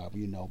Living Bible,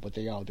 But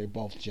they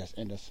both just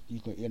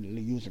you can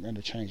use them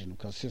interchangeably,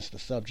 because since the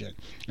subject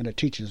and the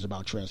teaching is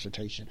about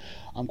transportation,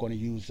 I'm going to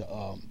use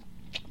the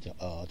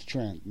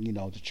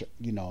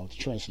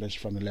translation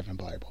from the Living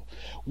Bible.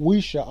 We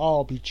shall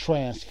all be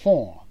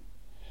transformed.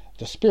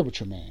 The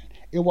spiritual man.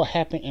 It will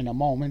happen in a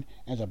moment,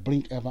 in the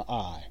blink of an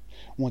eye.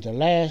 When the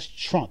last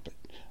trumpet,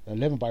 the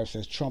Living Bible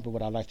says trumpet,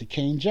 but I like the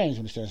King James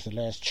when it says the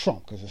last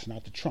trump, because it's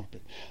not the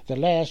trumpet. The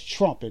last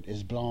trumpet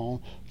is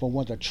blown, for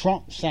when the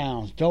trump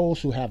sounds,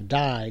 those who have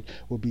died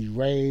will be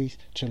raised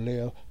to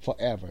live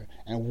forever.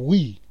 And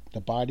we,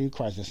 the body of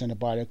Christ, that's in the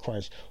body of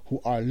Christ, who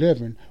are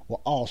living,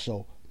 will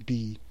also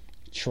be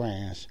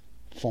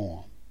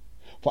transformed.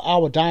 For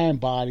our dying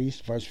bodies,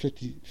 verse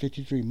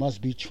 53,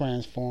 must be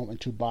transformed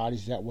into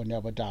bodies that will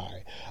never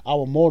die.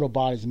 Our mortal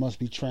bodies must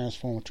be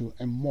transformed to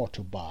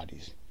immortal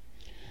bodies.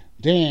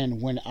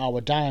 Then, when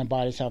our dying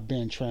bodies have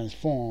been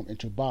transformed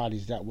into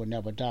bodies that will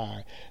never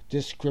die,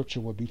 this scripture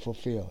will be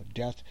fulfilled.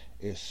 Death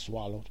is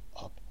swallowed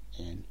up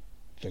in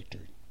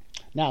victory.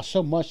 Now,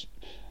 so much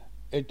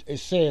it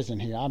says in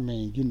here,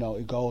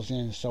 it goes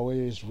in, so it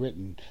is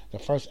written. The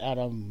first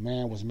Adam,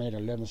 man, was made a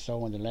living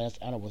soul, and the last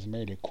Adam was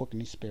made a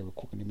quickening spirit.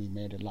 Quickening means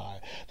made alive.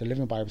 The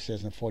Living Bible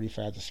says in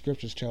 45, the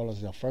scriptures tell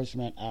us the first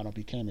man, Adam,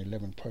 became a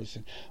living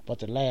person, but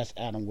the last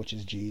Adam, which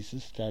is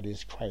Jesus, that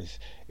is Christ,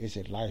 is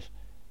a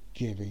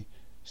life-giving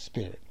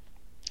spirit.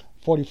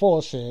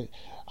 44 said,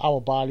 our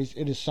bodies,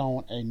 it is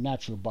sown a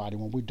natural body.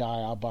 When we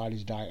die, our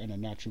bodies die in a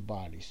natural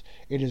bodies.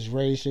 It is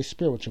raised a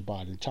spiritual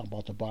body. Talk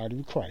about the body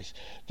of Christ.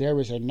 There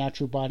is a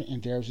natural body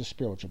and there is a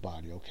spiritual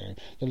body, okay?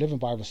 The Living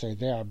Bible says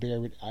they are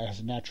buried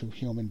as natural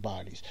human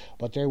bodies,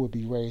 but they will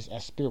be raised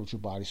as spiritual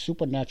bodies,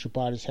 supernatural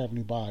bodies,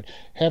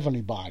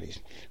 heavenly bodies.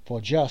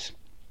 For just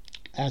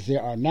as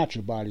there are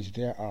natural bodies,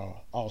 there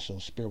are also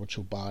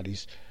spiritual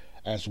bodies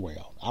as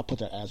well. I'll put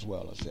that as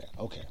well as that.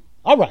 Okay.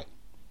 All right.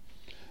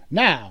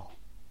 Now,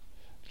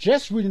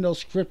 just reading those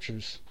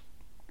scriptures,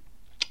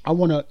 I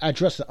want to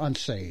address the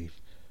unsaved.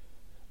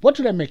 What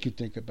do that make you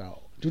think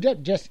about? Do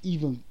that just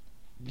even,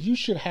 you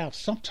should have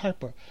some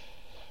type of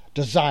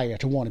desire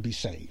to want to be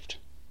saved.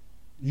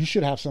 You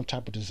should have some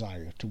type of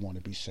desire to want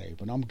to be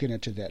saved. And I'm getting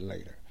into that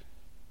later.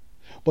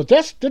 But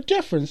that's the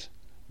difference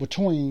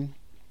between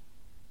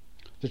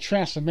the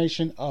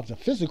transformation of the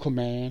physical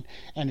man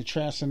and the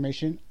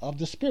transformation of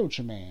the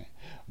spiritual man.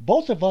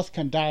 Both of us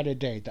can die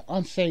today. The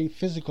unsaved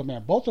physical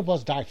man, both of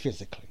us die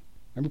physically.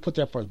 Let me put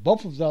that first.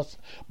 Both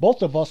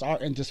of us are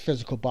in this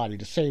physical body,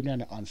 the saved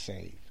and the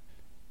unsaved.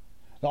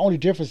 The only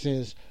difference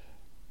is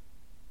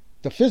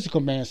the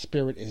physical man's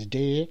spirit is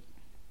dead,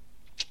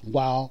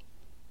 while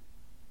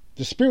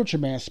the spiritual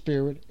man's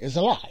spirit is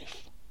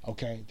alive.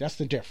 Okay, that's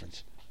the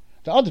difference.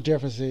 The other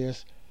difference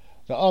is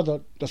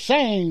the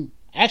same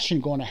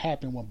action going to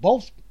happen when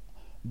both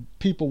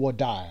people will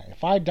die.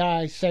 If I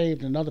die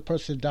saved and another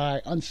person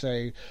die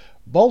unsaved,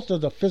 both of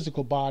the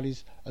physical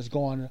bodies is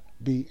going to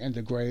be in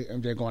the grave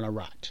and they're going to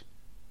rot.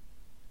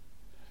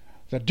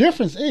 The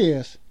difference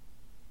is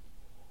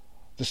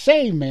the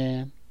saved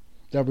man,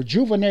 the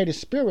rejuvenated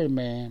spirit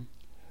man,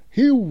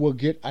 he will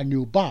get a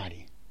new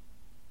body.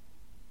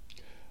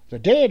 The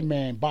dead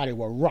man body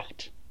will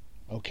rot.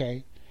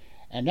 Okay?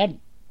 And that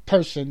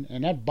person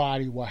and that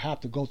body will have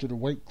to go through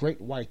the great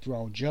white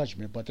throne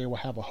judgment, but they will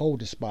have a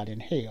hold spot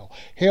in hell.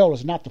 Hell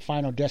is not the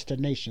final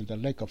destination. The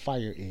lake of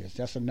fire is.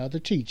 That's another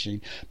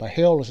teaching. But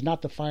hell is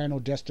not the final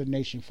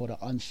destination for the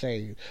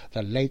unsaved.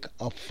 The lake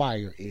of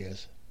fire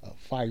is.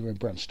 Fire and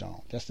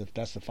brimstone. That's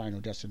the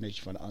final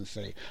destination for the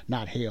unsaved.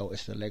 Not hell.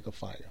 It's the lake of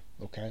fire.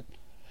 Okay?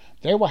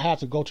 They will have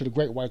to go to the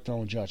great white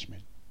throne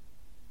judgment.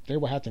 They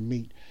will have to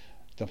meet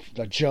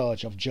the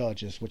judge of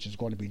judges, which is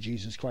going to be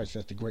Jesus Christ.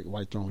 That's the great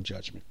white throne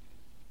judgment.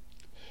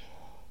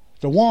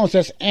 The ones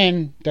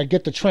that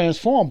get the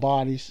transformed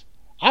bodies,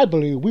 I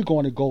believe we're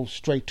going to go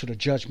straight to the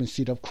judgment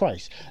seat of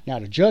Christ. Now,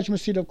 the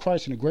judgment seat of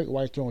Christ and the great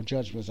white throne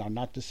judgments are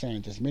not the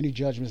same. There's many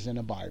judgments in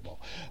the Bible.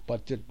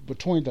 But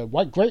between the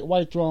great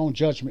white throne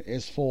judgment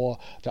is for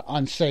the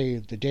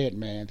unsaved, the dead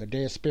man, the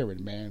dead spirit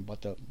man.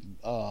 But the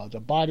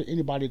body,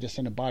 anybody that's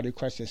in the body of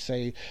Christ is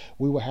saved,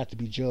 we will have to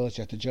be judged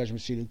at the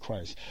judgment seat of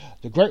Christ.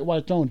 The great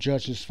white throne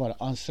judges for the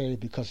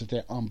unsaved because of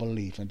their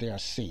unbelief and their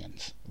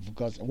sins.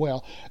 Because,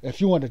 well,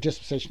 if you're in the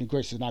dispensation of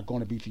grace, it's not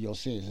going to be for your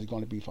sins. It's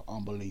going to be for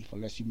unbelief,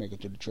 unless you make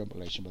it through the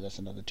tribulation. But that's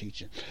another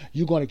teaching.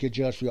 You're going to get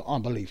judged for your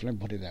unbelief. Let me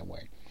put it that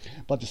way.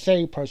 But the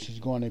saved person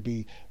is going to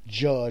be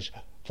judged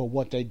for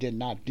what they did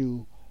not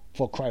do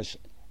for Christ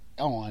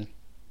on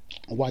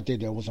what they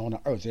did was on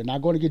the earth. They're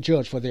not going to get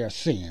judged for their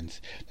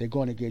sins. They're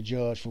going to get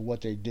judged for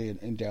what they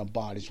did in their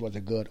bodies, whether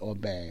good or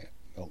bad.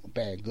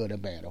 Good or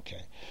bad,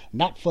 okay.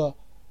 Not for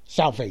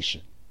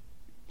salvation.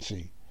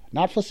 See?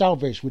 Not for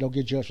salvation. We don't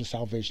get judged for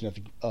salvation at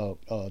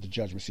the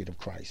judgment seat of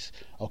Christ.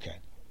 Okay.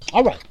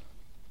 All right.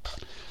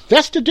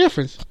 That's the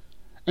difference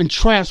in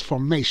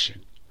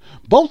transformation.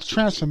 Both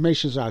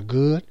transformations are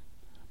good,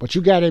 but you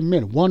got to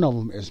admit one of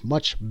them is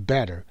much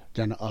better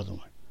than the other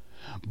one.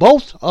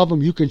 Both of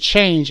them you can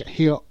change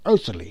here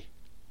earthly,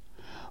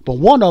 but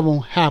one of them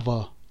have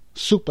a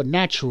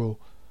supernatural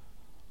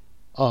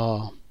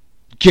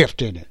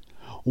gift in it.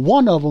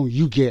 One of them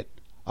you get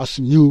a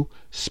new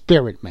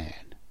spirit man.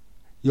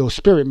 Your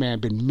spirit man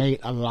been made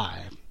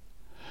alive.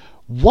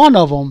 One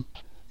of them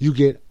you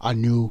get a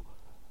new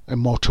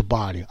immortal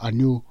body, a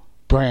new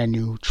brand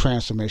new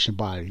transformation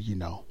body.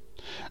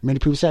 Many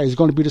people say it's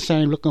going to be the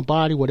same looking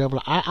body, whatever.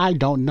 I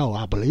don't know.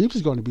 I believe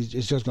it's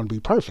just going to be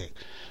perfect,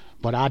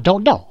 but I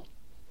don't know.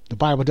 The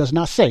Bible does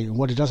not say, and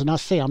what it does not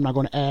say, I'm not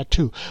going to add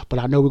to. But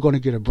I know we're going to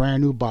get a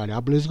brand new body. I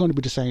believe it's going to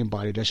be the same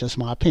body. That's just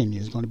my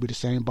opinion. It's going to be the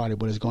same body,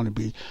 but it's going to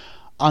be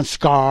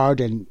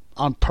unscarred and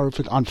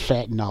unperfect,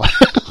 unfat, and all.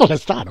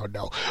 I don't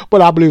know.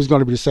 But I believe it's going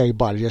to be the same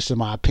body. That's in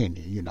my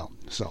opinion,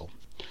 So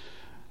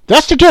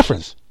that's the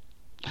difference.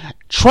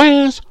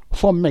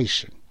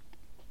 Transformation.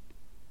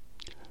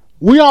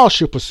 We all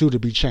should pursue to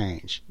be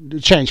changed,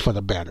 change for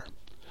the better.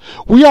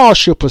 We all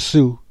should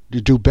pursue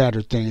to do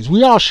better things.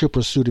 We all should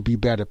pursue to be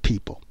better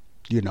people.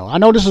 I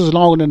know this is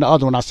longer than the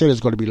other one. I said it's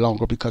going to be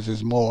longer because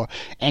there's more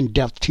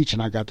in-depth teaching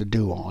I got to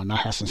do on. I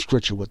had some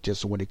scripture with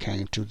this when it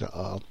came to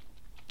the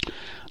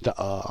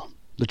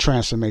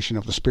transformation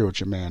of the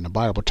spiritual man. The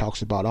Bible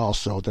talks about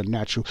also the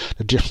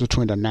difference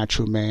between the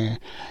natural man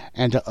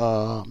and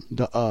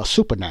the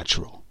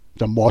supernatural,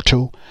 the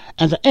mortal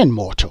and the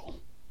immortal,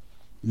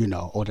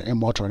 or the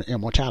immortal and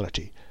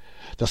immortality.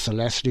 the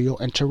celestial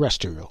and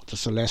terrestrial. The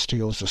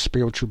celestials are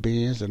spiritual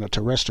beings, and the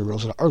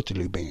terrestrials are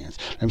earthly beings.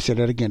 Let me say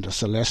that again. The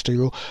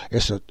celestial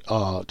is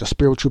the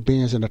spiritual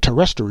beings, and the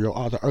terrestrial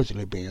are the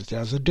earthly beings.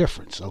 There's a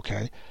difference,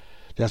 okay?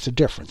 That's a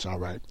difference, all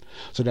right?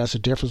 So that's a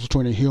difference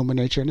between the human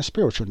nature and the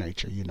spiritual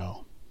nature, you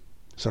know.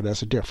 So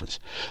that's a difference.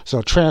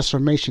 So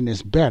transformation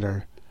is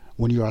better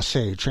when you are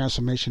saved.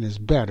 Transformation is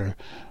better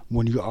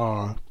when you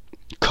are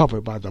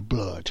covered by the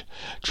blood.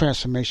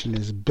 Transformation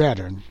is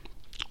better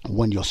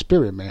when your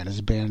spirit man has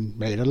been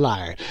made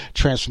alive.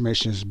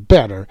 Transformation is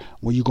better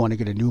when you're going to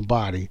get a new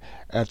body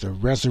at the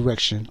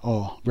resurrection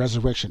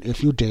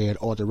if you're dead,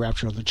 or the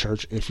rapture of the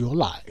church if you're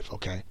alive,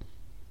 okay?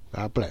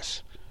 God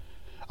bless.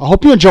 I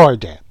hope you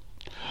enjoyed that.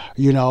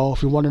 You know,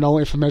 if you want to know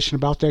information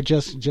about that,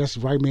 just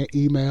write me an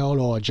email,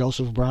 or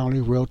Joseph Brownlee,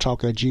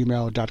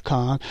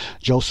 realtalk@gmail.com.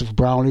 Joseph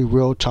Brownlee,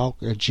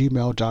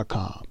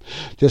 realtalk@gmail.com.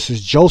 This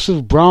is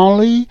Joseph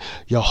Brownlee,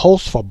 your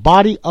host for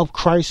Body of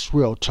Christ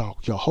Real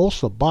Talk. Your host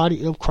for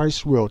Body of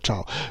Christ Real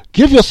Talk.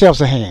 Give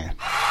yourselves a hand.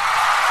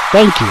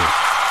 Thank you.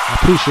 I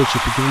appreciate you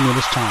for giving me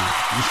this time.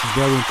 This is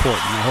very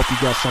important. I hope you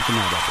got something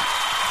out of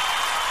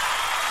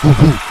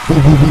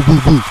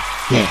it.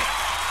 Yeah.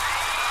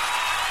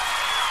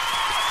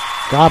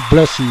 God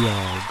bless you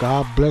all.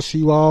 God bless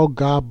you all.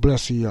 God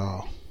bless you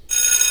all.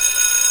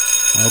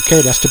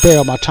 Okay, that's the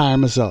bell. My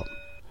time is up.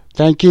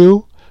 Thank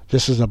you.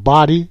 This is the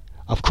Body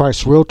of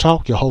Christ Real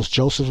Talk. Your host,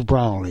 Joseph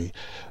Brownlee.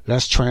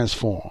 Let's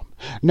transform.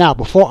 Now,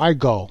 before I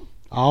go,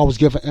 I always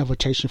give an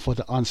invitation for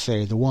the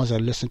unsaved, the ones that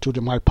listen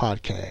to my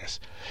podcast.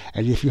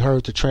 And if you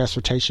heard the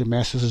transportation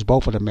messages,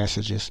 both of the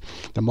messages,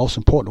 the most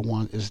important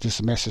one is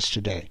this message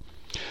today.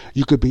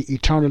 You could be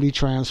eternally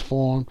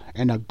transformed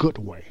in a good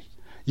way.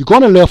 You're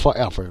going to live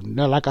forever.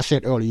 Now, like I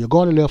said earlier, you're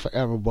going to live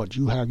forever, but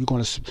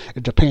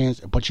it depends,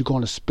 but you're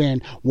going to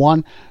spend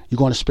one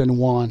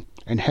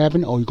in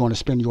heaven, or you're going to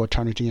spend your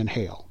eternity in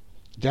hell.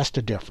 That's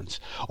the difference.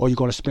 Or you're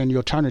going to spend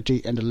your eternity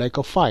in the lake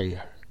of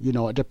fire. You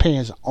know, it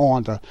depends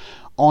on the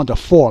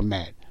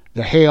format.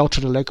 The hell to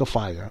the lake of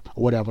fire,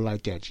 or whatever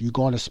like that. You're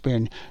going to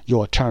spend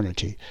your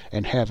eternity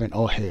in heaven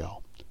or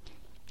hell.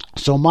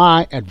 So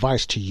my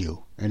advice to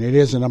you, and it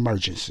is an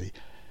emergency,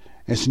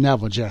 it's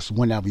never just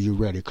whenever you're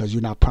ready, because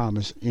you're not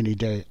promised any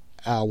day,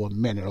 hour,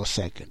 minute, or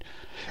second.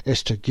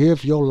 It's to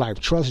give your life,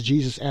 trust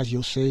Jesus as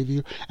your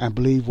Savior, and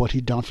believe what He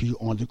done for you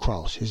on the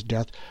cross, His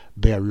death,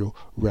 burial,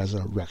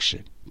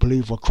 resurrection.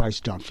 Believe what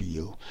Christ done for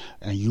you,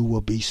 and you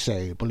will be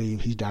saved.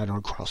 Believe He died on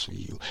the cross for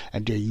you,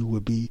 and then you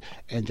will be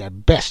in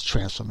that best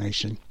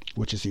transformation,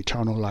 which is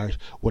eternal life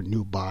with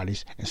new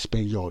bodies, and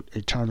spend your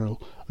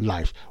eternal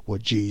life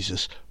with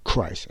Jesus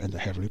Christ in the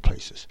heavenly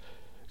places.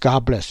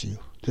 God bless you.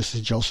 This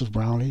is Joseph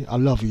Brownlee. I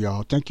love you,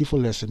 y'all. Thank you for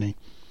listening.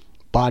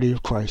 Body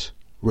of Christ,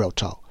 Real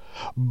Talk.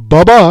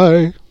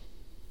 Bye-bye.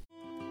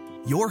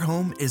 Your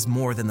home is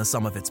more than the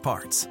sum of its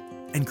parts.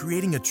 And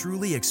creating a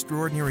truly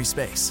extraordinary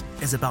space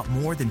is about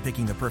more than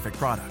picking the perfect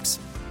products.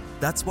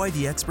 That's why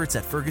the experts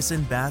at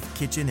Ferguson Bath,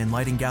 Kitchen, and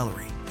Lighting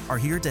Gallery are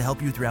here to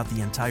help you throughout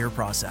the entire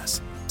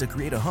process to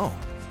create a home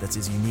that's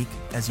as unique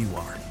as you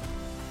are.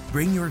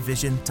 Bring your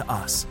vision to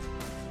us.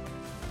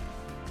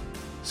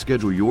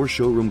 Schedule your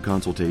showroom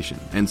consultation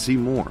and see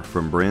more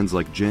from brands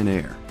like Jen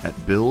Air at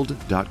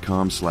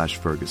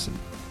build.com/Ferguson.